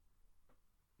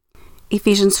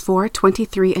Ephesians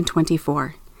 4:23 and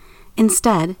 24.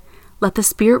 Instead, let the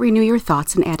Spirit renew your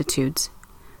thoughts and attitudes.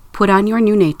 Put on your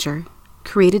new nature,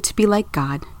 created to be like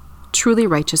God, truly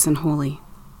righteous and holy.